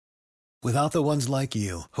Without the ones like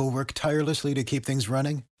you, who work tirelessly to keep things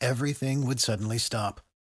running, everything would suddenly stop.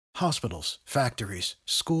 Hospitals, factories,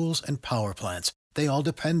 schools, and power plants, they all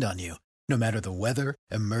depend on you. No matter the weather,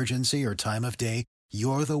 emergency, or time of day,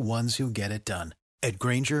 you're the ones who get it done. At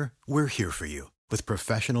Grainger, we're here for you with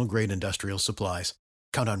professional-grade industrial supplies.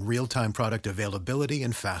 Count on real-time product availability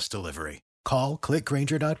and fast delivery. Call,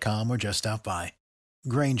 clickgrainger.com, or just stop by.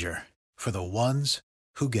 Grainger, for the ones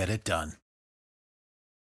who get it done.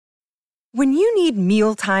 When you need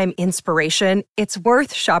mealtime inspiration, it's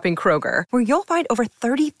worth shopping Kroger, where you'll find over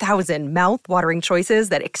 30,000 mouth-watering choices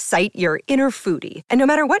that excite your inner foodie. And no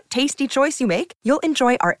matter what tasty choice you make, you'll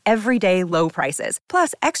enjoy our everyday low prices,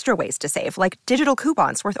 plus extra ways to save, like digital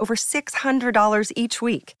coupons worth over $600 each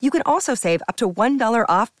week. You can also save up to $1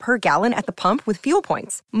 off per gallon at the pump with fuel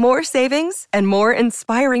points. More savings and more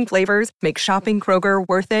inspiring flavors make shopping Kroger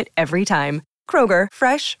worth it every time. Kroger,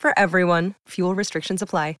 fresh for everyone. Fuel restrictions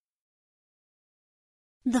apply.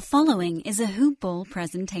 The following is a Hoop Ball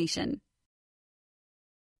presentation.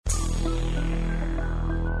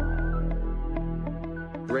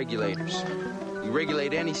 Regulators. You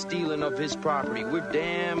regulate any stealing of his property. We're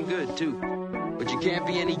damn good, too. But you can't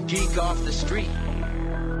be any geek off the street.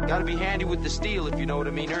 Gotta be handy with the steel, if you know what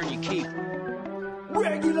I mean. Earn your keep.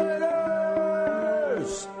 Regulators!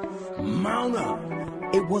 Mount up.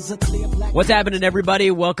 It was a clear black. What's happening,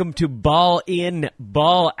 everybody? Welcome to Ball In,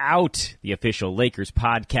 Ball Out, the official Lakers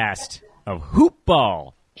podcast of Hoop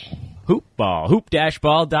Ball. Hoop Ball,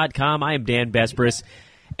 hoop-ball.com. I am Dan Besbris,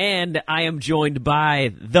 and I am joined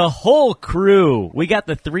by the whole crew. We got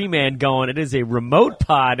the three-man going. It is a remote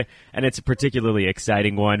pod, and it's a particularly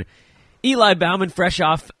exciting one. Eli Bauman, fresh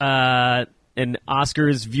off an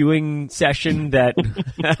Oscars viewing session that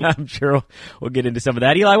I'm sure we'll get into some of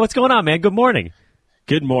that. Eli, what's going on, man? Good morning.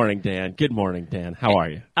 Good morning, Dan. Good morning, Dan. How are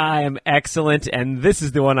you? I am excellent, and this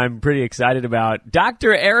is the one I'm pretty excited about.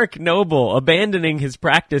 Dr. Eric Noble abandoning his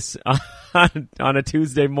practice on a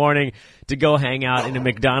Tuesday morning to go hang out in a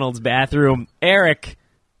McDonald's bathroom. Eric,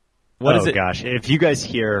 what is it? Oh, gosh. If you guys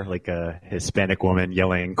hear like a Hispanic woman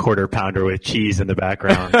yelling quarter pounder with cheese in the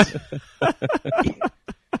background.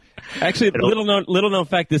 Actually, little known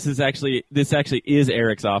fact, this actually is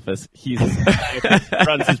Eric's office. He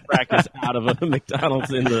runs his practice out of a McDonald's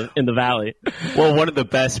in the valley. Well, one of the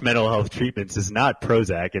best mental health treatments is not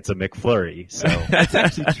Prozac, it's a McFlurry. So that's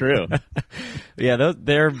actually true. Yeah,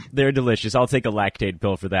 they're delicious. I'll take a Lactaid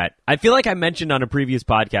pill for that. I feel like I mentioned on a previous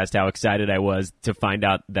podcast how excited I was to find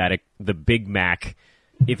out that the Big Mac,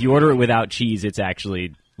 if you order it without cheese, it's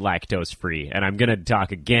actually lactose free. And I'm going to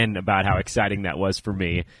talk again about how exciting that was for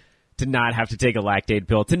me. To not have to take a Lactaid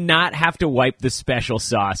pill, to not have to wipe the special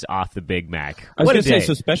sauce off the Big Mac. I was going to say,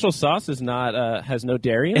 so special sauce is not has no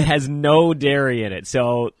dairy in it? It has no dairy in it,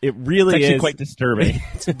 so it really it's actually is quite disturbing.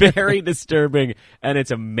 It's very disturbing, and it's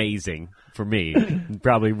amazing for me.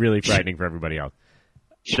 Probably really frightening for everybody else.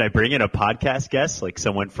 Should I bring in a podcast guest, like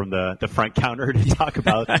someone from the front counter, to talk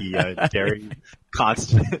about the dairy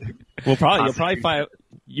constant? Well, you'll probably find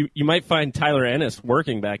you might find Tyler Ennis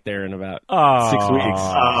working back there in about 6 weeks.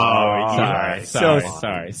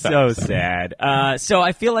 Sorry. So sad. So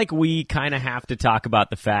I feel like we kind of have to talk about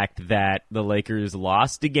the fact that the Lakers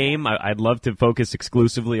lost a game. I'd love to focus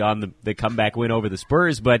exclusively on the comeback win over the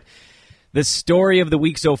Spurs, but the story of the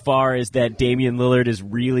week so far is that Damian Lillard is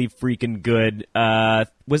really freaking good.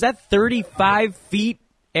 Was that 35 feet,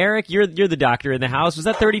 Eric? You're the doctor in the house. Was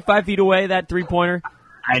that 35 feet away, that three-pointer?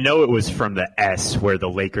 I know it was from the S where the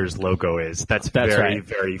Lakers logo is. That's very, right.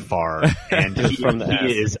 Very far. And he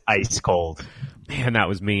is ice cold. Man, that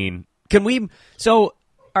was mean. All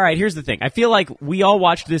right, here's the thing. I feel like we all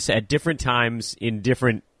watched this at different times in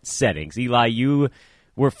different settings. Eli, you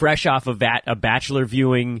were fresh off of a Bachelor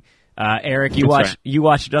viewing. Eric, you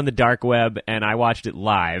watched it on the dark web, and I watched it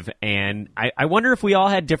live. And I wonder if we all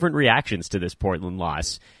had different reactions to this Portland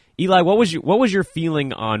loss. Eli, what was your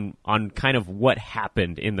feeling on kind of what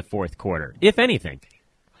happened in the fourth quarter, if anything?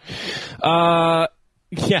 Yeah,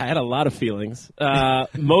 I had a lot of feelings.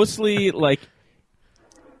 Mostly like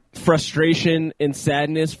frustration and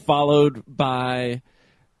sadness, followed by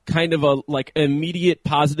kind of a like immediate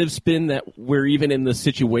positive spin that we're even in the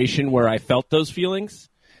situation where I felt those feelings.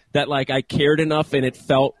 That like I cared enough and it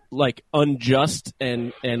felt like unjust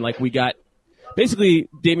and like we got basically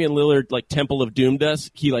Damian Lillard like Temple of Doomed us.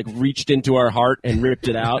 He like reached into our heart and ripped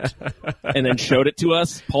it out and then showed it to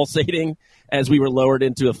us pulsating as we were lowered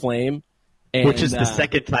into a flame. And, which is the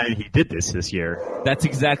second time he did this year. That's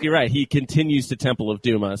exactly right. He continues to Temple of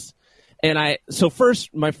Doom us. And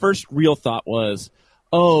my first real thought was,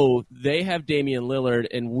 oh, they have Damian Lillard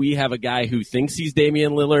and we have a guy who thinks he's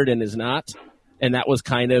Damian Lillard and is not. And that was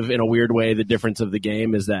kind of, in a weird way, the difference of the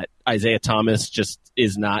game is that Isaiah Thomas just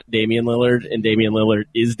is not Damian Lillard, and Damian Lillard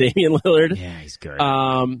is Damian Lillard. Yeah, he's good.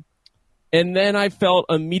 And then I felt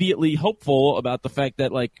immediately hopeful about the fact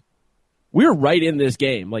that, like, we're right in this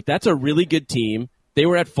game. Like, that's a really good team. They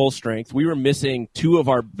were at full strength. We were missing two of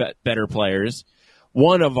our better players.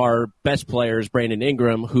 One of our best players, Brandon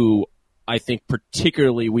Ingram, who I think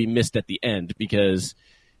particularly we missed at the end, because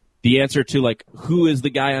the answer to, like, who is the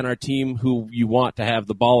guy on our team who you want to have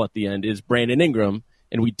the ball at the end is Brandon Ingram,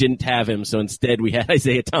 and we didn't have him. So instead we had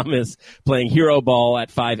Isaiah Thomas playing hero ball at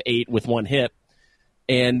 5'8" with one hip.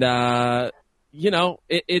 And,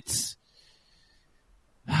 it's –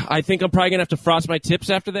 I think I'm probably going to have to frost my tips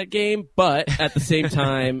after that game, but at the same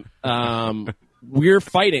time, we're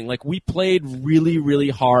fighting. Like, we played really, really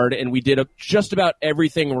hard, and we did just about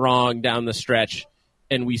everything wrong down the stretch,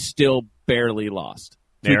 and we still barely lost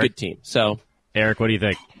to a good team. So, Eric, what do you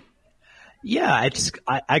think? Yeah,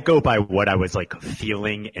 I go by what I was like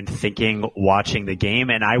feeling and thinking watching the game,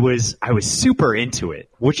 and I was super into it,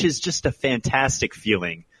 which is just a fantastic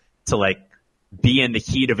feeling to like be in the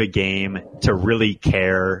heat of a game, to really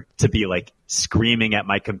care, to be like screaming at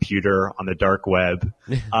my computer on the dark web.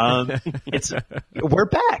 We're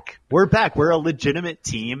back. We're a legitimate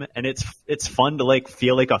team, and it's fun to like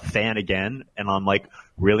feel like a fan again, and I'm like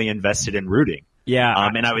really invested in rooting. Yeah.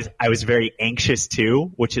 And I was very anxious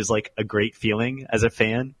too, which is like a great feeling as a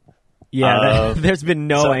fan. Yeah, there's been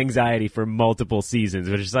no anxiety for multiple seasons,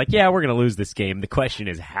 which is like, yeah, we're going to lose this game. The question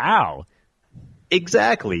is how.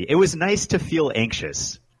 Exactly. It was nice to feel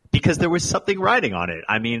anxious because there was something riding on it.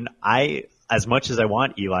 I mean, as much as I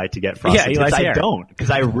want Eli to get frosted tips, I don't,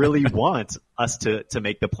 because I really want us to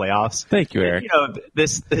make the playoffs. Thank you, Eric.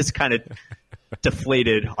 This kind of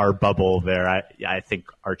deflated our bubble there. I think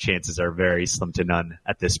our chances are very slim to none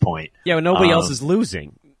at this point. Yeah, well, nobody else is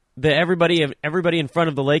losing. Everybody in front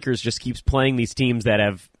of the Lakers just keeps playing these teams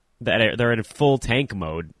they're in full tank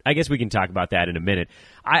mode. I guess we can talk about that in a minute.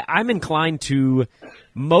 I'm inclined to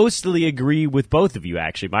mostly agree with both of you.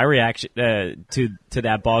 Actually, my reaction to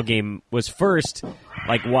that ball game was first,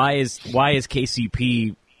 like, why is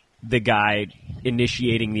KCP the guy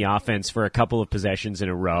initiating the offense for a couple of possessions in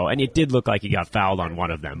a row? And it did look like he got fouled on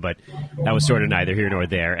one of them, but that was sort of neither here nor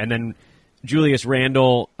there. And then Julius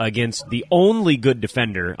Randle against the only good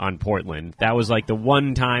defender on Portland. That was like the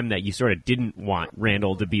one time that you sort of didn't want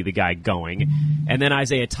Randle to be the guy going. And then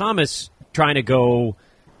Isaiah Thomas trying to go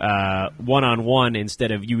one-on-one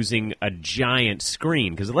instead of using a giant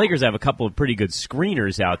screen, because the Lakers have a couple of pretty good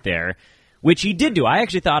screeners out there, which he did do. I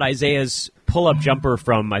actually thought Isaiah's pull-up jumper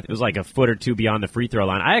from, it was like a foot or two beyond the free throw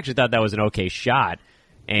line, I actually thought that was an okay shot.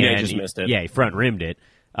 And he just missed it. Yeah, he front-rimmed it.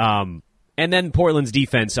 And then Portland's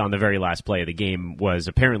defense on the very last play of the game was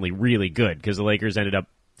apparently really good, because the Lakers ended up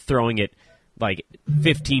throwing it like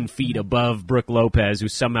 15 feet above Brook Lopez, who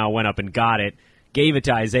somehow went up and got it, gave it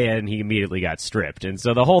to Isaiah, and he immediately got stripped. And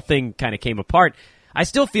so the whole thing kind of came apart. I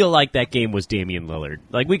still feel like that game was Damian Lillard.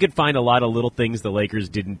 Like, we could find a lot of little things the Lakers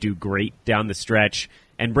didn't do great down the stretch,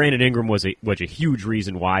 and Brandon Ingram was a huge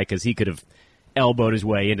reason why, because he could have elbowed his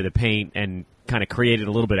way into the paint and kind of created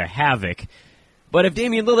a little bit of havoc. But if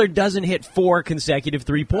Damian Lillard doesn't hit 4 consecutive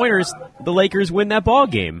three-pointers, the Lakers win that ball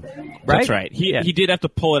game. Right? That's right. He did have to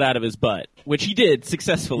pull it out of his butt, which he did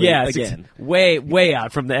successfully again. Way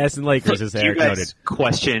out from the Essen Lakers, as Eric noted. Do you guys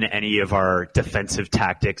question any of our defensive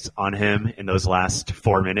tactics on him in those last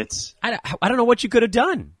 4 minutes? I don't know what you could have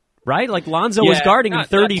done, right? Like, Lonzo was guarding him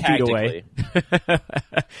 30 feet away.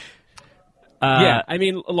 I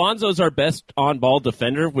mean, Lonzo's our best on-ball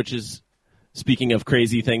defender, which is, speaking of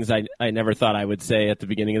crazy things I never thought I would say at the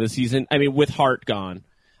beginning of the season. I mean, with Hart gone.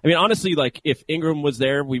 I mean, honestly, like, if Ingram was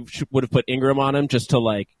there, we would have put Ingram on him just to,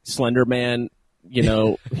 like, Slender Man,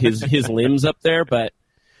 his limbs up there. But,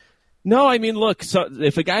 no, I mean, look, so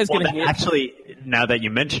if a guy's going to hit... Actually, now that you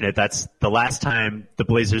mention it, that's the last time the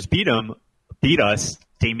Blazers beat us.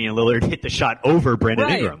 Damian Lillard hit the shot over Brandon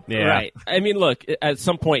Ingram. Yeah. Right. I mean, look, at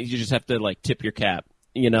some point you just have to, like, tip your cap.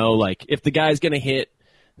 Like, if the guy's going to hit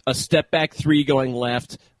a step-back three going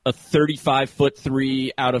left, a 35-foot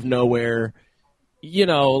three out of nowhere, I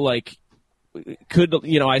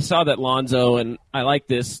saw that Lonzo, and I like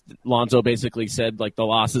this, Lonzo basically said, like, the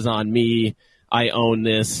loss is on me, I own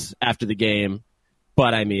this after the game.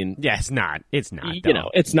 But, I mean... Yeah, it's not. It's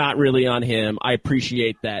not really on him. I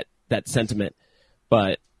appreciate that sentiment.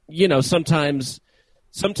 But, sometimes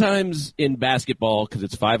in basketball, because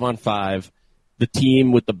it's 5-on-5, the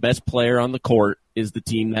team with the best player on the court is the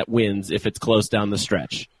team that wins if it's close down the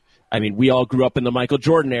stretch. I mean, we all grew up in the Michael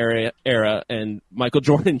Jordan era, and Michael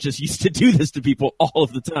Jordan just used to do this to people all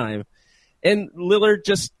of the time. And Lillard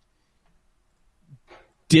just,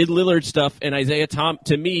 did Lillard stuff, and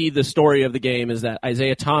to me, the story of the game is that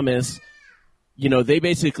Isaiah Thomas, they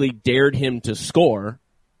basically dared him to score,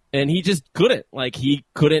 and he just couldn't. Like, he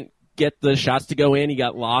couldn't get the shots to go in. He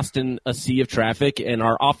got lost in a sea of traffic, and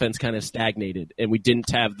our offense kind of stagnated, and we didn't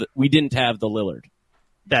have the Lillard.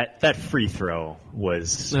 That free throw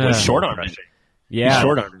was short on it. Yeah,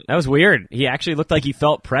 that was weird. He actually looked like he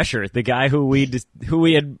felt pressure. The guy who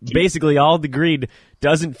we had basically all agreed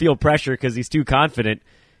doesn't feel pressure because he's too confident.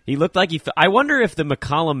 He looked like I wonder if the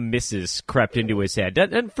McCollum misses crept into his head.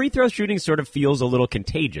 And free throw shooting sort of feels a little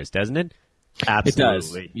contagious, doesn't it?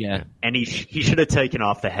 Absolutely. It does. Yeah. And he should have taken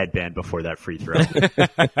off the headband before that free throw.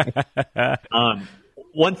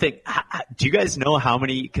 One thing, do you guys know how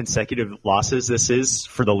many consecutive losses this is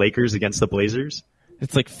for the Lakers against the Blazers?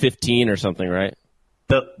 It's like 15 or something, right?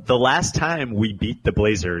 The last time we beat the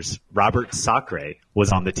Blazers, Robert Sacre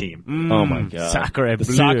was on the team. Oh my God! Sacre Bleu. The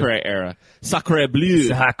Sacre era. Sacre Bleu.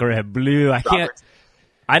 Sacre Bleu.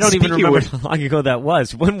 I don't even remember how long ago that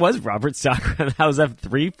was. When was Robert Sacre? How was that?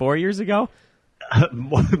 3-4 years ago?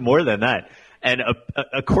 More than that. And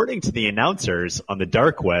according to the announcers on the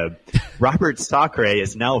dark web, Robert Sacre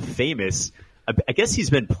is now famous. I guess he's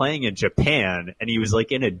been playing in Japan, and he was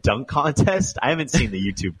like in a dunk contest. I haven't seen the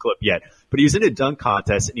YouTube clip yet, but he was in a dunk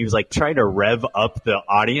contest, and he was like trying to rev up the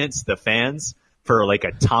audience, the fans, for like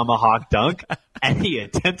a tomahawk dunk, and he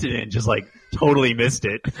attempted it and just like totally missed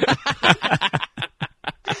it.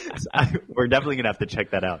 So we're definitely gonna have to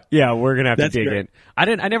check that out. Yeah, we're gonna have to dig great.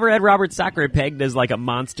 in. I never had Robert Sacre pegged as like a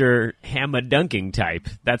monster hammer dunking type.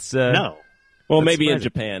 That's no. Well, maybe in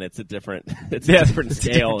Japan it's a different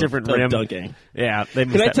scale, different of rim. dunking. Yeah.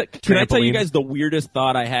 Can I tell you guys the weirdest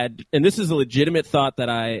thought I had? And this is a legitimate thought that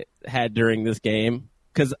I had during this game,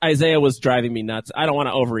 because Isaiah was driving me nuts. I don't want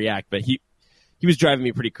to overreact, but he was driving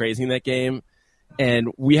me pretty crazy in that game. And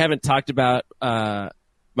we haven't talked about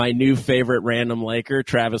my new favorite random Laker,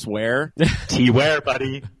 Travis Ware. T-Ware,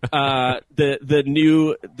 buddy. The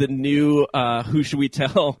new who should we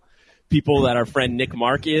tell people that our friend Nick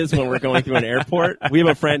Mark is when we're going through an airport? We have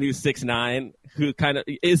a friend who's 6'9", who kind of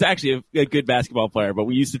is actually a good basketball player, but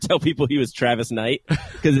we used to tell people he was Travis Knight,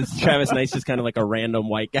 because Travis Knight's just kind of like a random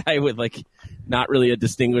white guy with like not really a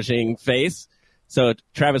distinguishing face. So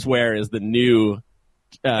Travis Ware is the new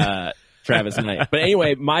Travis Knight. But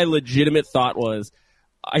anyway, my legitimate thought was,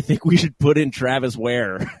 I think we should put in Travis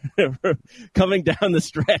Ware. Coming down the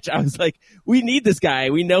stretch, I was like, we need this guy.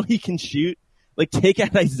 We know he can shoot. Like, take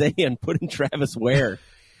out Isaiah and put in Travis Ware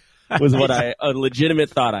was a legitimate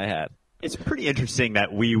thought I had. It's pretty interesting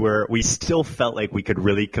that we still felt like we could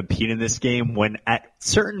really compete in this game when at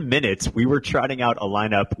certain minutes we were trotting out a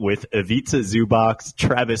lineup with Ivica Zubac,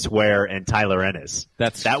 Travis Ware, and Tyler Ennis.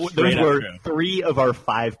 Those were 3 of our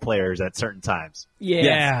 5 players at certain times. Yeah.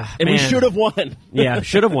 Yes. And we should have won. Yeah,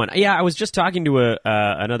 should have won. Yeah, I was just talking to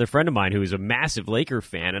another friend of mine who is a massive Laker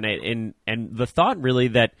fan, and the thought really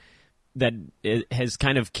that has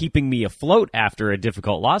kind of keeping me afloat after a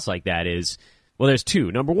difficult loss like that is, well, there's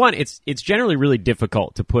 2. Number one, it's generally really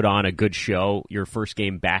difficult to put on a good show your first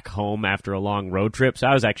game back home after a long road trip. So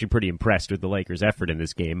I was actually pretty impressed with the Lakers' effort in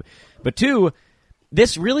this game. But 2,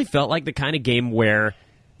 this really felt like the kind of game where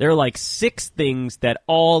there are like 6 things that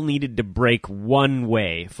all needed to break one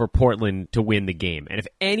way for Portland to win the game. And if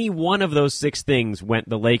any one of those 6 things went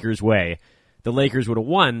the Lakers' way, the Lakers would have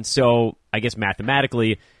won. So I guess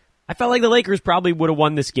mathematically, I felt like the Lakers probably would have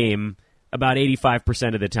won this game about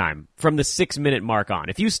 85% of the time from the 6-minute mark on.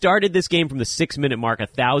 If you started this game from the 6-minute mark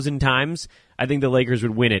 1,000 times, I think the Lakers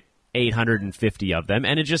would win it 850 of them.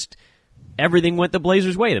 And it just, everything went the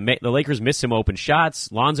Blazers' way. The Lakers missed some open shots.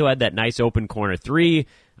 Lonzo had that nice open corner 3.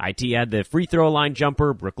 IT had the free throw line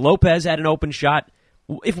jumper. Brook Lopez had an open shot.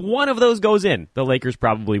 If one of those goes in, the Lakers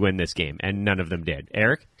probably win this game, and none of them did.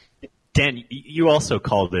 Eric? Dan, you also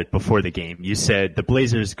called it before the game. You said the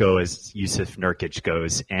Blazers go as Yusuf Nurkic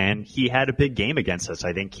goes, and he had a big game against us.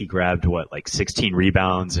 I think he grabbed, 16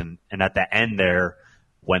 rebounds, and at the end there,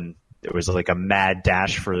 when there was like a mad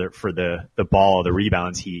dash for the ball, the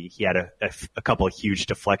rebounds, he had a couple of huge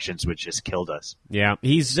deflections, which just killed us. Yeah,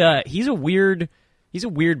 he's a weird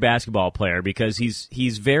basketball player because he's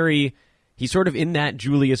sort of in that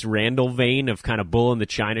Julius Randle vein of kind of bull in the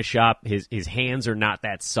china shop. His hands are not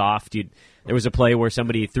that soft. There was a play where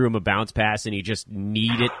somebody threw him a bounce pass and he just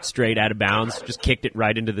kneed it straight out of bounds, just kicked it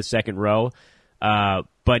right into the second row.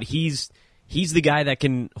 But he's the guy that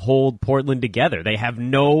can hold Portland together. They have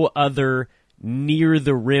no other near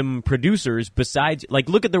the rim producers besides, like,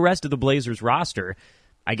 look at the rest of the Blazers roster.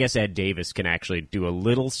 I guess Ed Davis can actually do a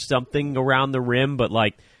little something around the rim, but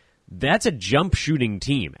like, that's a jump shooting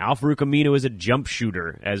team. Al-Farouq Aminu is a jump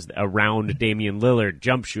shooter as around Damian Lillard,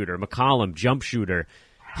 jump shooter. McCollum, jump shooter.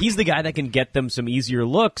 He's the guy that can get them some easier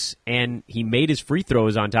looks, and he made his free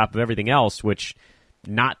throws on top of everything else, which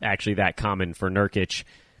not actually that common for Nurkic.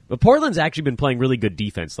 But Portland's actually been playing really good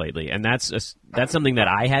defense lately, and that's something that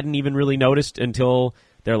I hadn't even really noticed until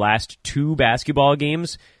their last 2 basketball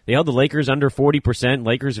games. They held the Lakers under 40%.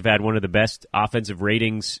 Lakers have had one of the best offensive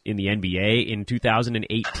ratings in the NBA in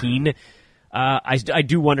 2018. I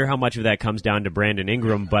do wonder how much of that comes down to Brandon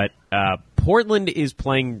Ingram, but Portland is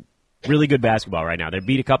playing really good basketball right now. They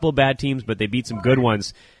beat a couple of bad teams, but they beat some good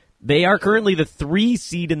ones. They are currently the 3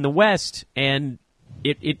 seed in the West, and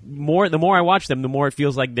the more I watch them, the more it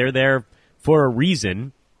feels like they're there for a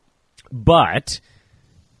reason. But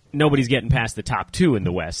nobody's getting past the top 2 in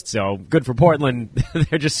the West, so good for Portland.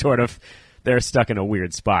 They're just they're stuck in a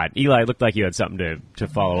weird spot. Eli, it looked like you had something to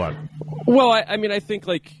follow up. Well, I think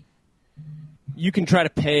like you can try to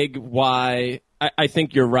peg why. I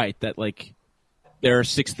think you're right that like there are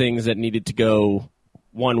 6 things that needed to go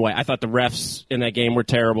one way. I thought the refs in that game were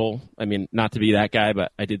terrible. I mean, not to be that guy,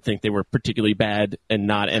 but I did think they were particularly bad and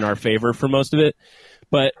not in our favor for most of it.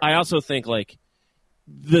 But I also think like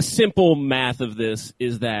the simple math of this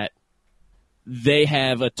is that they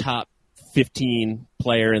have a top 15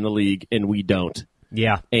 player in the league and we don't.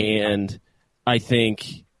 Yeah. And I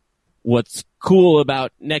think what's cool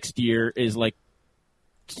about next year is like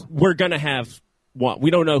we're going to have one.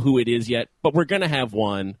 We don't know who it is yet, but we're going to have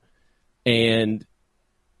one. And,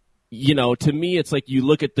 you know, to me, it's like you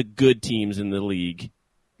look at the good teams in the league,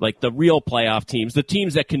 like the real playoff teams, the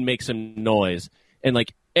teams that can make some noise, and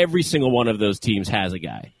like every single one of those teams has a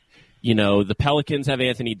guy. You know, the Pelicans have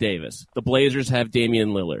Anthony Davis. The Blazers have Damian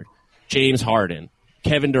Lillard, James Harden,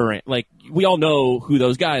 Kevin Durant. Like, we all know who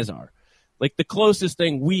those guys are. Like, the closest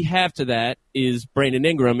thing we have to that is Brandon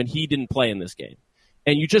Ingram, and he didn't play in this game.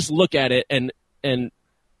 And you just look at it, and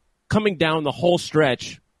coming down the whole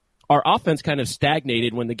stretch, our offense kind of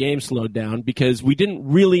stagnated when the game slowed down because we didn't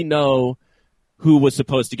really know who was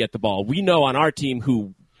supposed to get the ball. We know on our team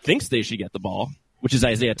who thinks they should get the ball, which is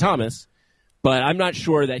Isaiah Thomas, but I'm not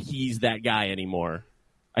sure that he's that guy anymore.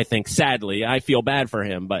 I think, sadly, I feel bad for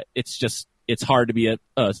him, but it's hard to be a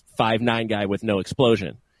 5'9" guy with no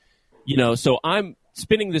explosion. You know, so I'm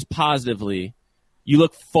spinning this positively. You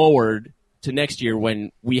look forward to next year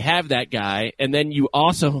when we have that guy, and then you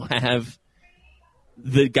also have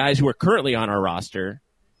the guys who are currently on our roster.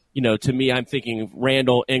 You know, to me, I'm thinking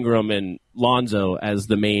Randall, Ingram, and Lonzo as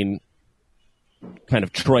the main kind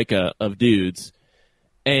of troika of dudes.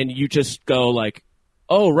 And you just go like,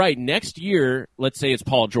 oh, right, next year, let's say it's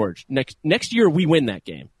Paul George. Next year, we win that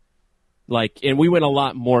game. Like, and we win a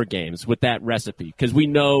lot more games with that recipe because we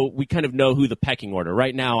kind of know who the pecking order.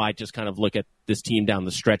 Right now, I just kind of look at this team down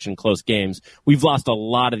the stretch in close games. We've lost a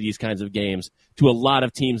lot of these kinds of games to a lot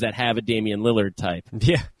of teams that have a Damian Lillard type.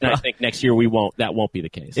 Yeah. And I think next year that won't be the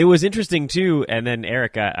case. It was interesting, too, and then,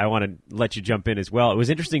 Eric, I want to let you jump in as well. It was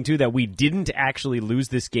interesting, too, that we didn't actually lose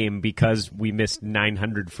this game because we missed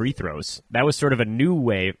 900 free throws. That was sort of a new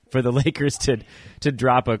way for the Lakers to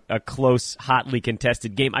drop a close, hotly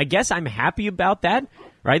contested game. I guess I'm happy about that,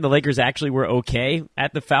 right? The Lakers actually were okay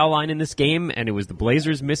at the foul line in this game, and it was the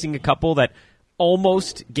Blazers missing a couple that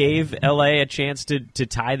almost gave LA a chance to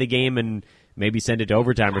tie the game and maybe send it to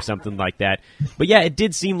overtime or something like that. But yeah, it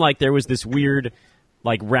did seem like there was this weird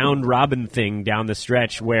like round robin thing down the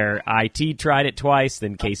stretch where IT tried it twice,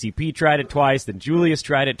 then KCP tried it twice, then Julius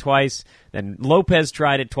tried it twice, then Lopez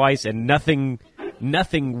tried it twice, and nothing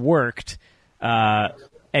worked. And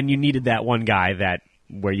you needed that one guy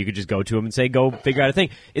where you could just go to him and say, go figure out a thing.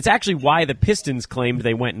 It's actually why the Pistons claimed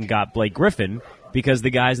they went and got Blake Griffin, because the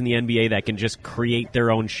guys in the NBA that can just create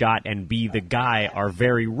their own shot and be the guy are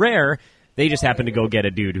very rare. They just happen to go get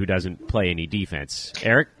a dude who doesn't play any defense.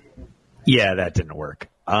 Eric? Yeah, that didn't work.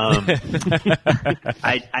 I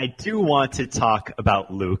do want to talk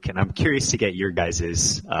about Luke, and I'm curious to get your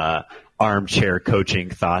guys' armchair coaching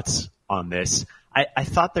thoughts on this. I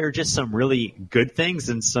thought there were just some really good things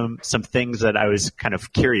and some things that I was kind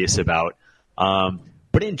of curious about.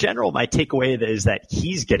 But in general, my takeaway is that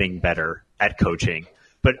he's getting better at coaching.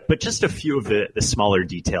 But just a few of the smaller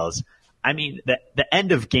details. I mean, the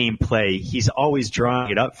end of game play, he's always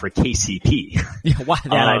drawing it up for KCP. Yeah, why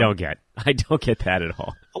that I don't get. I don't get that at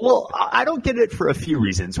all. Well, I don't get it for a few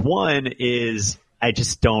reasons. One is I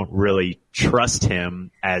just don't really trust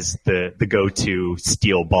him as the go-to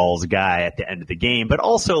steal balls guy at the end of the game. But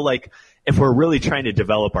also, like, if we're really trying to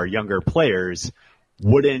develop our younger players,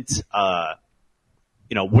 wouldn't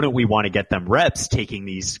we want to get them reps taking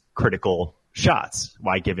these critical shots?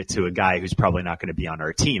 Why give it to a guy who's probably not going to be on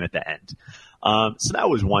our team at the end? So that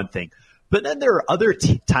was one thing. But then there are other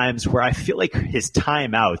times where I feel like his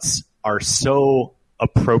timeouts are so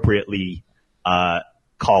appropriately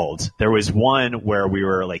called. There was one where we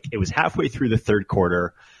were like, it was halfway through the third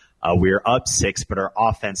quarter. We were up 6, but our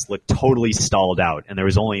offense looked totally stalled out, and there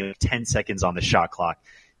was only like 10 seconds on the shot clock.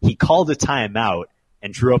 He called a timeout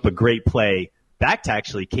and drew up a great play back to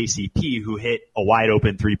actually KCP, who hit a wide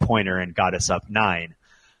open 3-pointer and got us up 9.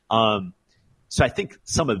 So I think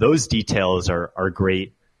some of those details are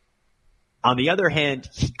great. On the other hand,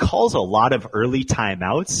 he calls a lot of early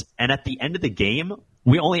timeouts, and at the end of the game,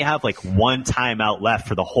 we only have like one timeout left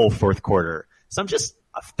for the whole fourth quarter. So I'm just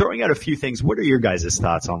throwing out a few things. What are your guys'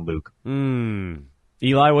 thoughts on Luke?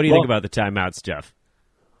 Eli, what do you think about the timeouts, Jeff?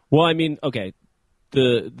 Well, I mean, okay,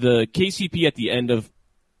 the KCP at the end of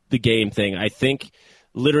the game thing, I think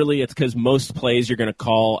literally it's because most plays you're going to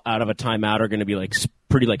call out of a timeout are going to be like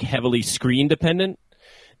pretty like heavily screen dependent.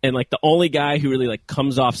 And like the only guy who really like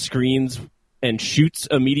comes off screens and shoots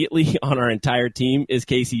immediately on our entire team is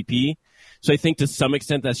KCP. So I think to some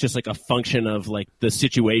extent that's just like a function of like the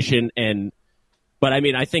situation. But I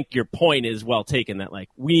mean, I think your point is well taken that like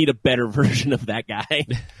we need a better version of that guy,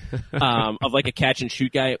 of like a catch and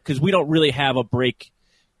shoot guy, because we don't really have a break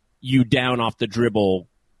you down off the dribble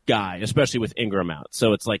guy, especially with Ingram out.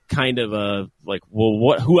 So it's like kind of a like,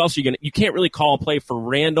 well, who else are you going to, you can't really call a play for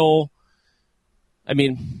Randall. I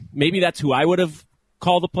mean, maybe that's who I would have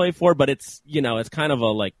called the play for, but it's, you know, it's kind of a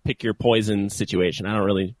like pick your poison situation. I don't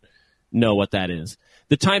really know what that is.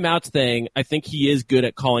 The timeouts thing, I think he is good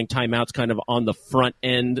at calling timeouts kind of on the front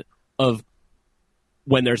end of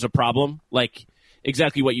when there's a problem. Like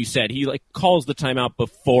exactly what you said. He like calls the timeout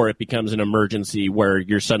before it becomes an emergency where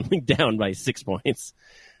you're suddenly down by 6 points.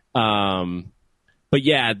 But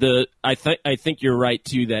yeah, I think you're right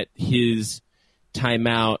too that his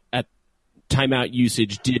timeout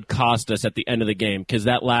usage did cost us at the end of the game, because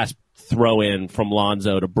that last throw in from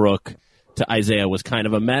Lonzo to Brook to Isaiah was kind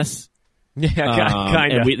of a mess. Yeah,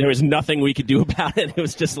 kind of. And there was nothing we could do about it. It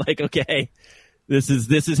was just like, okay, this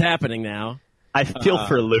is happening now. I feel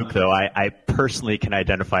for Luke, though. I personally can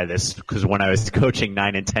identify this because when I was coaching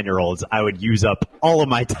 9 and 10-year-olds, I would use up all of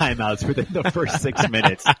my timeouts within the first 6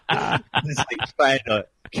 minutes. Just like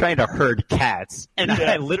trying to herd cats. And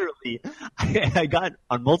I literally, I got,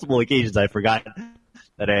 on multiple occasions, I forgot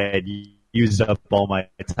that I had used up all my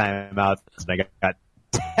timeouts, and I got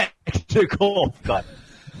technical. God,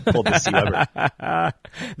 pulled the C-Web.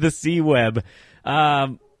 The C-Web.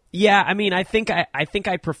 Yeah, I mean, I think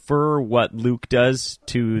I prefer what Luke does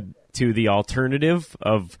to the alternative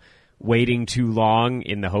of waiting too long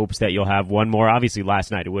in the hopes that you'll have one more. Obviously,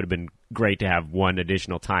 last night it would have been great to have one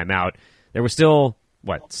additional timeout. There was still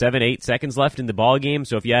 7-8 seconds left in the ball game,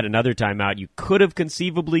 so if you had another timeout, you could have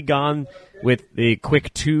conceivably gone with the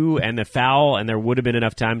quick 2 and the foul, and there would have been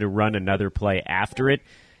enough time to run another play after it.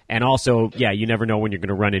 And also, yeah, you never know when you're going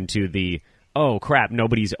to run into the, oh crap,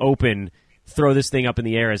 nobody's open, throw this thing up in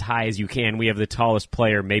the air as high as you can. We have the tallest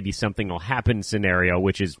player. Maybe something will happen scenario,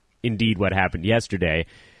 which is indeed what happened yesterday.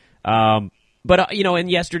 But in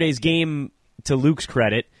yesterday's game, to Luke's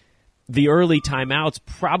credit, the early timeouts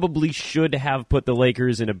probably should have put the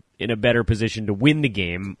Lakers in a better position to win the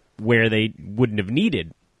game, where they wouldn't have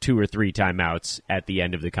needed 2 or 3 timeouts at the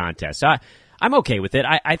end of the contest. So I'm okay with it.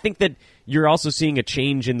 I think that you're also seeing a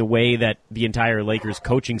change in the way that the entire Lakers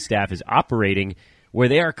coaching staff is operating, where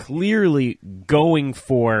they are clearly going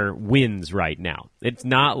for wins right now. It's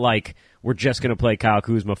not like we're just going to play Kyle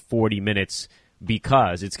Kuzma 40 minutes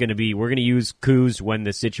because it's going to be, we're going to use Kuz when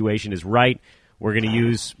the situation is right. We're going to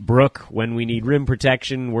use Brook when we need rim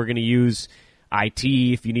protection. We're going to use IT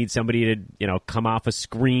if you need somebody to, come off a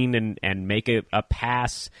screen and make a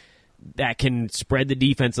pass that can spread the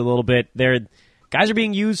defense a little bit. Guys are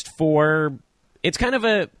being used for, it's kind of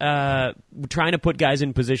a trying to put guys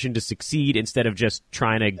in position to succeed instead of just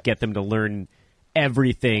trying to get them to learn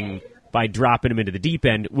everything by dropping them into the deep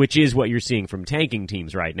end, which is what you're seeing from tanking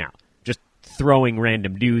teams right now. Just throwing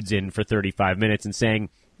random dudes in for 35 minutes and saying,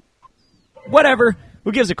 whatever,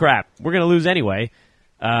 who gives a crap? We're going to lose anyway.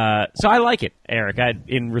 So I like it, Eric.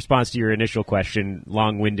 In response to your initial question,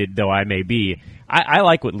 long-winded though I may be, I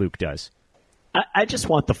like what Luke does. I just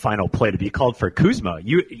want the final play to be called for Kuzma.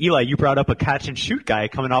 Eli, you brought up a catch-and-shoot guy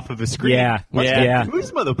coming off of a screen. Let's get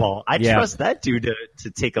Kuzma the ball. I trust that dude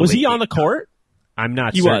to take a Was he on the court? I'm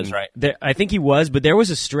not certain. He was, right? I think he was, but there was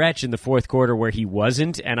a stretch in the fourth quarter where he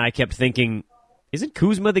wasn't, and I kept thinking, isn't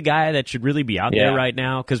Kuzma the guy that should really be out there right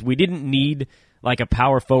now? Because we didn't need like a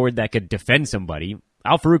power forward that could defend somebody.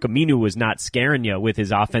 Al-Farouq Aminu was not scaring you with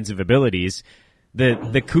his offensive abilities.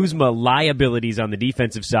 the Kuzma liabilities on the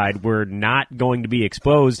defensive side were not going to be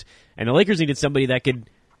exposed, and the Lakers needed somebody that could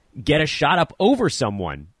get a shot up over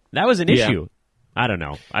someone. That was an issue. I don't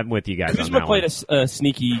know. I'm with you guys Kuzma on that played one. a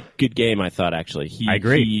sneaky good game, I thought, actually. I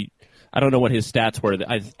agree. I don't know what his stats were.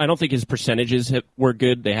 I don't think his percentages were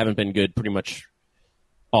good. They haven't been good pretty much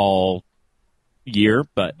all year,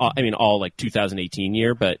 but all like 2018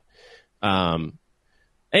 year. But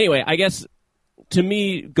anyway, I guess to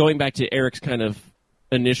me, going back to Eric's kind of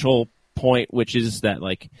initial point, which is that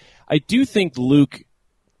like I do think Luke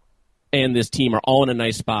and this team are all in a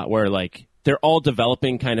nice spot where like they're all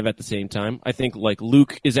developing kind of at the same time. I think like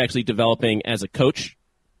Luke is actually developing as a coach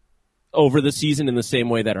over the season in the same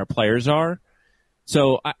way that our players are.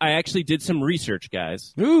 So I actually did some research,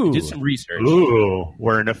 guys. Ooh. Did some research. Ooh,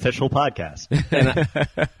 we're an official podcast. And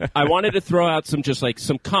I wanted to throw out some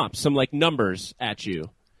comps, some like numbers at you.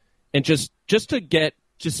 And just to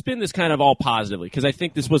spin this kind of all positively, because I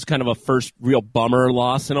think this was kind of a first real bummer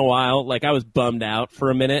loss in a while. Like I was bummed out for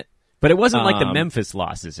a minute. But it wasn't like the Memphis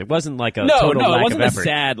losses. It wasn't like a total lack of effort. No, it wasn't a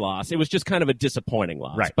sad loss. It was just kind of a disappointing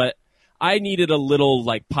loss. Right. But I needed a little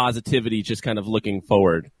like positivity just kind of looking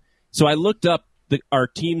forward. So I looked up our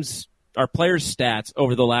players' stats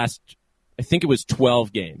over the last, I think it was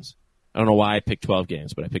 12 games. I don't know why I picked 12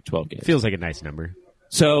 games, but I picked 12 games. Feels like a nice number.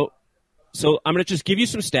 So I'm going to just give you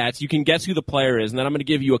some stats. You can guess who the player is, and then I'm going to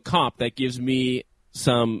give you a comp that gives me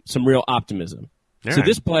some real optimism. All so right.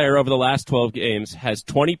 This player over the last 12 games has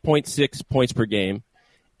 20.6 points per game,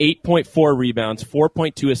 8.4 rebounds,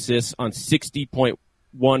 4.2 assists on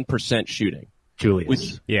 60.1% shooting.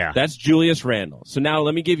 Julius. Yeah. That's Julius Randle. So now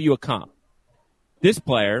let me give you a comp. This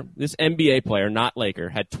player, this NBA player, not Laker,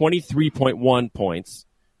 had 23.1 points,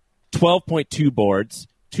 12.2 boards,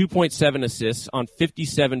 2.7 assists on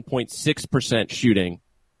 57.6% shooting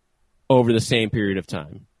over the same period of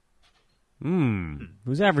time.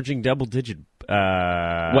 Who's averaging double-digit?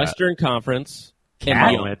 Western Conference.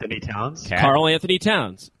 Karl Anthony Towns. Karl Anthony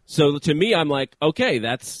Towns. So to me, I'm like, okay,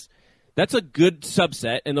 that's a good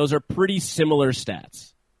subset, and those are pretty similar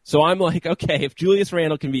stats. So I'm like, okay, if Julius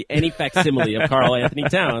Randle can be any facsimile of Karl Anthony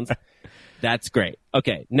Towns, that's great.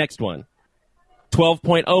 Okay, next one.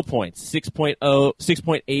 12.0 points,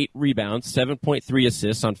 6.8 rebounds, 7.3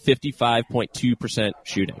 assists on 55.2%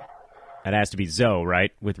 shooting. That has to be Zoe,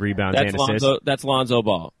 right? With rebounds and assists. That's Lonzo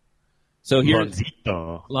Ball. So here's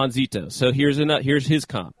Lonzito. So here's his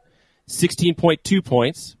comp. 16.2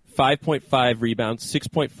 points, 5.5 rebounds,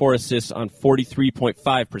 6.4 assists on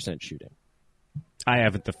 43.5% shooting. I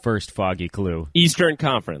haven't the first foggy clue. Eastern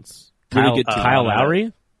Conference. Really good team. Kyle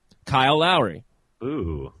Lowry? Kyle Lowry.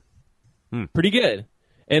 Ooh. Pretty good.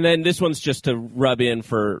 And then this one's just to rub in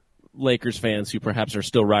for Lakers fans who perhaps are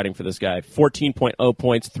still riding for this guy. 14.0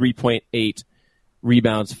 points, 3.8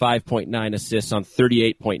 rebounds, 5.9 assists on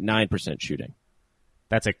 38.9% shooting.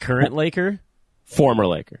 That's a current Laker? Former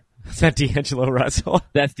Laker. Is that D'Angelo Russell?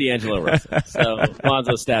 That's D'Angelo Russell. So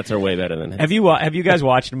Lonzo's stats are way better than him. Have you guys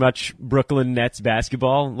watched much Brooklyn Nets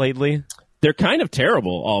basketball lately? They're kind of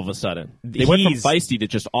terrible all of a sudden. They went from feisty to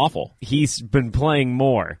just awful. He's been playing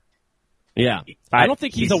more. Yeah. I don't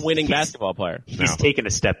think he's a winning basketball player. He's taken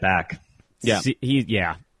a step back. Yeah.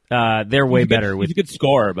 They're way better with he's a good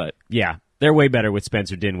scorer, but yeah, they're way better with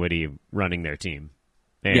Spencer Dinwiddie running their team.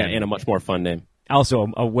 And a much more fun name. Also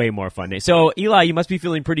a way more fun name. So Eli, you must be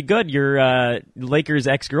feeling pretty good. Your Lakers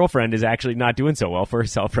ex-girlfriend is actually not doing so well for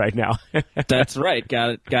herself right now. That's right.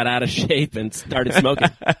 Got out of shape and started smoking.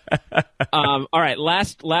 All right,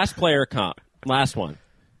 last player comp. Last one.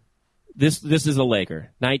 This is a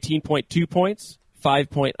Laker. 19.2 points,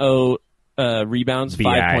 5.0 rebounds,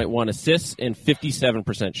 5.1 assists, and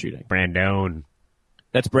 57% shooting. Brandon.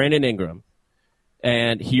 That's Brandon Ingram.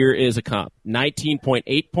 And here is a comp.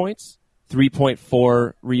 19.8 points,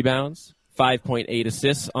 3.4 rebounds, 5.8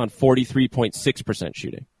 assists on 43.6%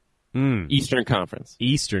 shooting. Eastern Conference.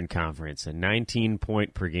 Eastern Conference, a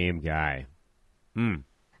 19-point per game guy. I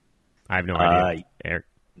have no idea. Eric?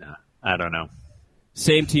 No, I don't know.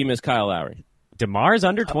 Same team as Kyle Lowry. DeMar's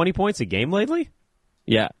under 20 points a game lately?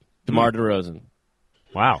 Yeah, DeMar DeRozan.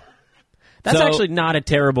 Wow. That's actually not a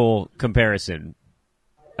terrible comparison.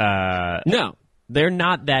 No. They're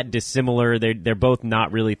not that dissimilar. They're both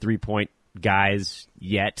not really three-point guys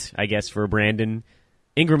yet, I guess, for Brandon.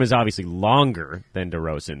 Ingram is obviously longer than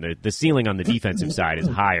DeRozan. The ceiling on the defensive side is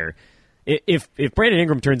higher. If Brandon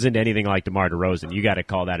Ingram turns into anything like DeMar DeRozan, you got to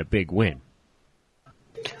call that a big win.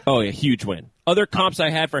 Oh, yeah, huge win. Other comps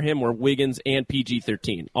I had for him were Wiggins and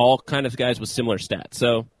PG-13, all kind of guys with similar stats.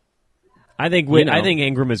 So, I think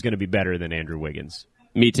Ingram is going to be better than Andrew Wiggins.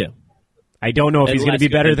 Me too. I don't know if he's going to be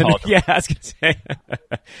better than. Yeah, I was going to say.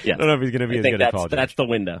 Yes. I don't know if he's going to be as good as Paul George. That's the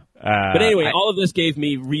window. But anyway, all of this gave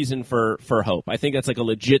me reason for hope. I think that's like a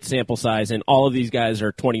legit sample size, and all of these guys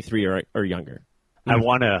are 23 or younger. I don't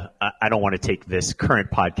want to take this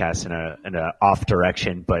current podcast in a off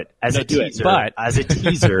direction, but as a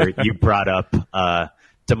teaser, you brought up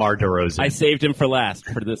DeMar DeRozan. I saved him for last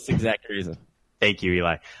for this exact reason. Thank you,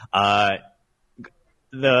 Eli.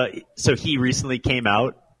 So he recently came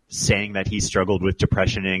out saying that he struggled with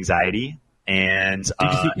depression and anxiety. And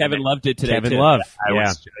did you see Kevin Love did today? Kevin Love. I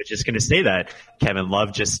was just going to say that Kevin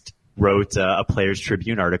Love just wrote a Players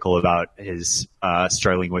Tribune article about his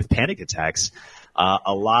struggling with panic attacks.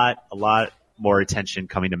 A lot more attention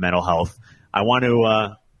coming to mental health. I want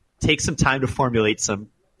to take some time to formulate some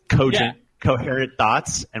coherent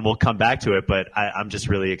thoughts, and we'll come back to it. But I'm just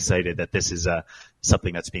really excited that this is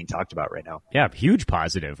something that's being talked about right now. Yeah, huge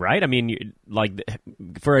positive, right? I mean, like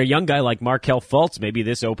for a young guy like Markelle Fultz, maybe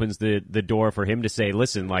this opens the door for him to say,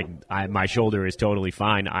 listen, like my shoulder is totally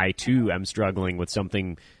fine. I, too, am struggling with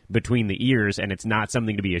something between the ears, and it's not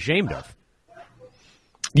something to be ashamed of.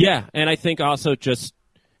 Yeah, and I think also just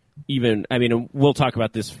even, I mean, we'll talk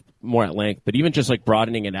about this more at length, but even just like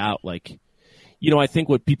broadening it out, like, you know, I think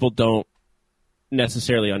what people don't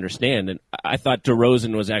necessarily understand, and I thought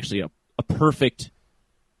DeRozan was actually a perfect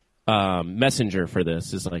messenger for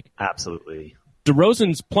this, is like, absolutely,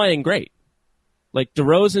 DeRozan's playing great. Like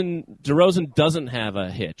DeRozan doesn't have a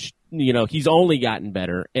hitch. You know, he's only gotten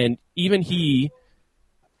better, and even he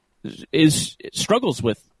struggles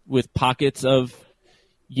with pockets of,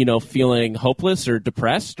 you know, feeling hopeless or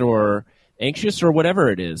depressed or anxious or whatever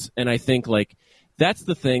it is. And I think like that's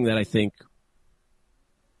the thing that I think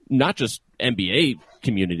not just NBA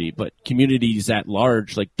community, but communities at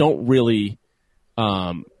large, like don't really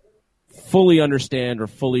fully understand or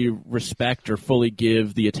fully respect or fully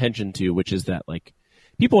give the attention to, which is that like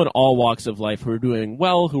people in all walks of life who are doing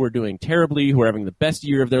well, who are doing terribly, who are having the best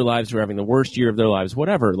year of their lives, who are having the worst year of their lives,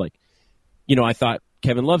 whatever. Like, you know, I thought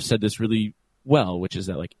Kevin Love said this really well, which is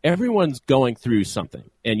that like everyone's going through something,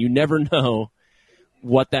 and you never know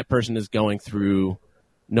what that person is going through,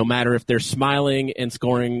 no matter if they're smiling and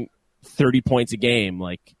scoring 30 points a game.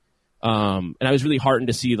 Like, and I was really heartened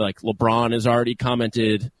to see like LeBron has already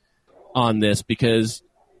commented on this, because,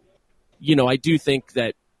 you know, I do think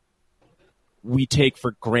that we take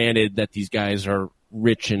for granted that these guys are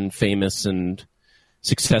rich and famous and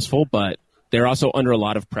successful, but they're also under a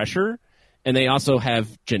lot of pressure, and they also have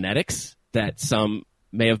genetics that some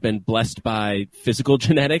may have been blessed by physical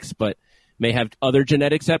genetics, but may have other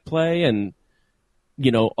genetics at play. And,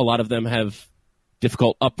 you know, a lot of them have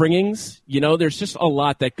difficult upbringings. You know, there's just a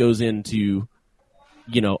lot that goes into,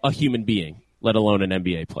 you know, a human being, let alone an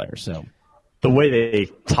NBA player. So the way they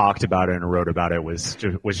talked about it and wrote about it was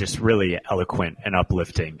just really eloquent and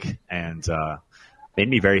uplifting, and made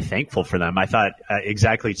me very thankful for them. I thought,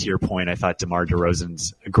 exactly to your point, I thought DeMar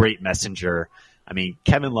DeRozan's a great messenger. I mean,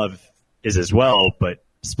 Kevin Love is as well, but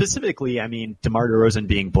specifically, I mean, DeMar DeRozan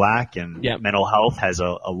being black and mental health has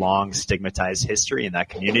a long stigmatized history in that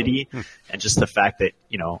community. And just the fact that,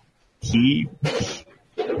 you know,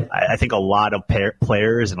 I think a lot of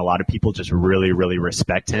players and a lot of people just really, really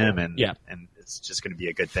respect him, and it's just going to be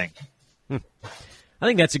a good thing. I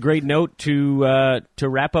think that's a great note to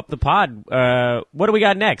wrap up the pod. What do we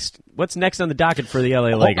got next? What's next on the docket for the LA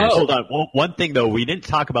Lakers? Hold on. One thing, though, we didn't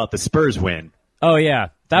talk about the Spurs win. Oh, yeah.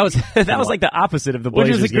 That was like the opposite of the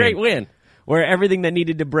Blazers game. Which was a great win. Where everything that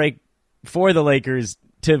needed to break for the Lakers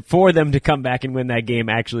for them to come back and win that game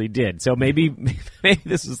actually did. So maybe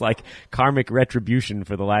this is like karmic retribution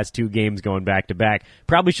for the last two games going back to back.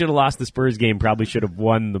 Probably should have lost the Spurs game. Probably should have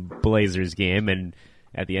won the Blazers game. And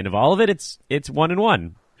at the end of all of it, it's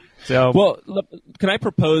 1-1. So, well, look, can I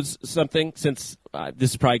propose something, since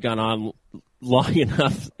this has probably gone on long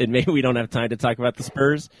enough, and maybe we don't have time to talk about the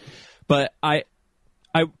Spurs, but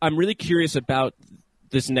I'm really curious about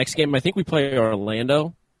this next game. I think we play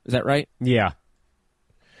Orlando. Is that right? Yeah.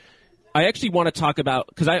 I actually want to talk about,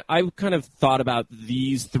 because I kind of thought about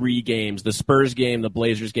these three games, the Spurs game, the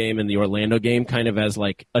Blazers game, and the Orlando game, kind of as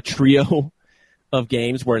like a trio of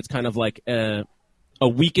games where it's kind of like a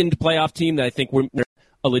weakened playoff team that I think we're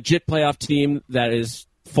a legit playoff team that is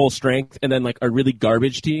full strength, and then like a really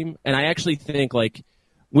garbage team. And I actually think like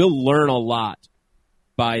we'll learn a lot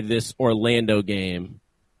by this Orlando game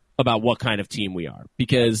about what kind of team we are,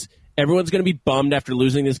 because everyone's going to be bummed after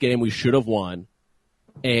losing this game we should have won.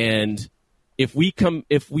 And if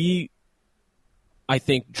we I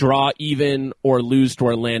think draw even or lose to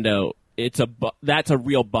Orlando, that's a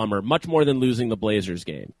real bummer, much more than losing the Blazers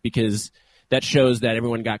game, because that shows that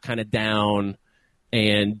everyone got kind of down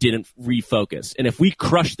and didn't refocus. And if we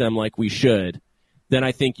crush them like we should, then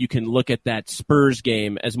I think you can look at that Spurs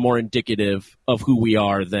game as more indicative of who we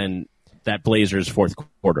are than that Blazers fourth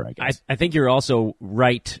quarter, I guess. I think you're also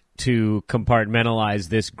right to compartmentalize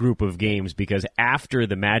this group of games because after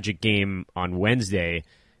the Magic game on Wednesday,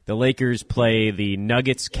 the Lakers play the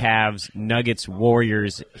Nuggets, Cavs, Nuggets,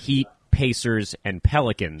 Warriors, Heat, Pacers, and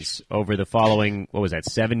Pelicans over the following,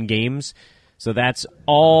 7 games? So that's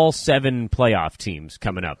all 7 playoff teams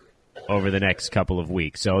coming up over the next couple of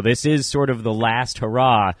weeks. So this is sort of the last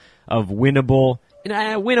hurrah of winnable.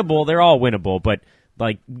 Winnable, they're all winnable, but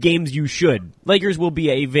like games you should. Lakers will be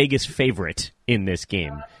a Vegas favorite in this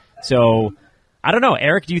game. So I don't know.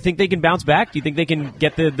 Eric, do you think they can bounce back? Do you think they can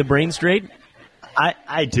get the brain straight?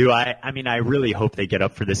 I do. I mean, I really hope they get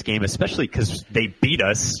up for this game, especially because they beat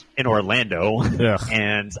us in Orlando. Ugh,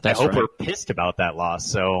 and I hope we're pissed about that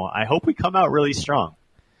loss. So I hope we come out really strong.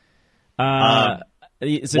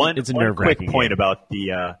 It's a one quick point game. about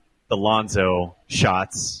the Lonzo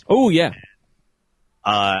shots. Oh, yeah.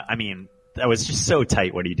 I mean, that was just so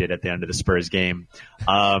tight what he did at the end of the Spurs game.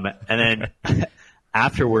 And then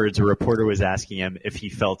afterwards, a reporter was asking him if he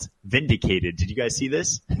felt vindicated. Did you guys see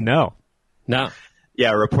this? No.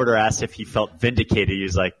 Yeah, a reporter asked if he felt vindicated. He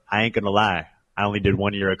was like, I ain't going to lie. I only did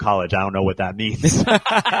 1 year of college. I don't know what that means.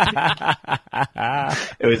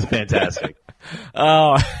 It was fantastic.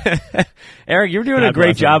 Oh, Eric, you're doing a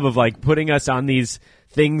great job of like putting us on these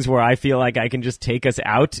things where I feel like I can just take us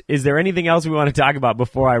out. Is there anything else we want to talk about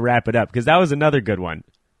before I wrap it up? Because that was another good one.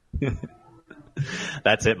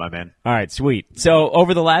 That's it, my man. All right, sweet. So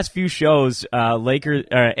over the last few shows,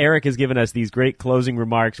 Eric has given us these great closing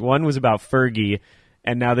remarks. One was about Fergie,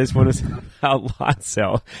 and now this one is about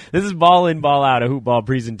Lonzo. This is Ball In, Ball Out, a hoop ball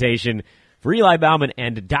presentation for Eli Bauman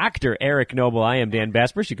and Dr. Eric Noble. I am Dan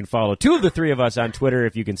Bespers. You can follow 2 of the 3 of us on Twitter.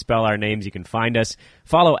 If you can spell our names, you can find us.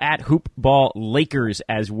 Follow at Hoopball Lakers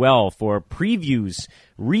as well for previews,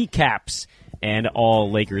 recaps, and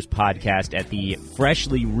all Lakers podcast at the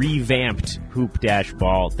freshly revamped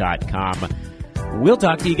hoop-ball.com. We'll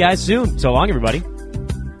talk to you guys soon. So long, everybody.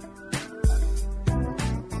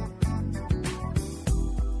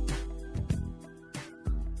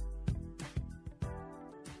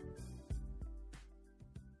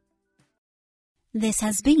 This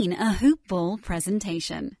has been a Hoop Ball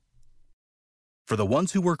presentation. For the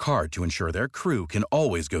ones who work hard to ensure their crew can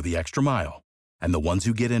always go the extra mile, and the ones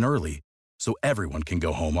who get in early so everyone can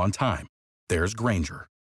go home on time, there's Grainger,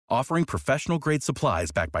 offering professional-grade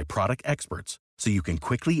supplies backed by product experts so you can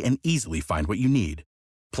quickly and easily find what you need.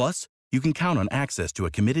 Plus, you can count on access to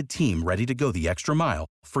a committed team ready to go the extra mile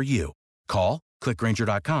for you. Call, click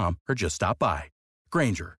Grainger.com, or just stop by.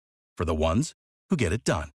 Grainger, for the ones who get it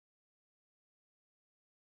done.